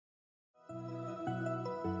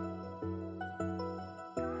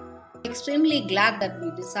extremely glad that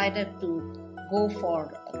we decided to go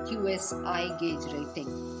for a QSI gauge rating.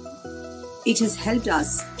 It has helped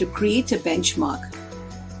us to create a benchmark.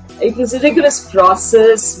 It was a rigorous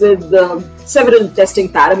process with several testing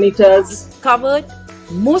parameters. Covered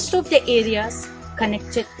most of the areas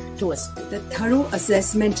connected to us. The thorough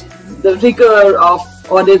assessment. The rigor of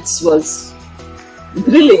audits was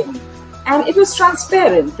grilling, and it was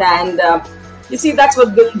transparent, and you see, that's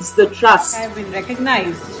what builds the trust. Have been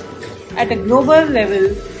recognized at a global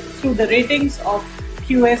level through the ratings of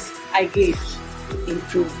QSI gauge.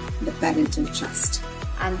 Improve the parental trust.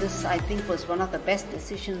 And this, I think, was one of the best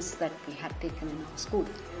decisions that we had taken in our school.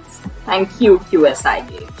 Thank you, QSI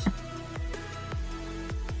gauge.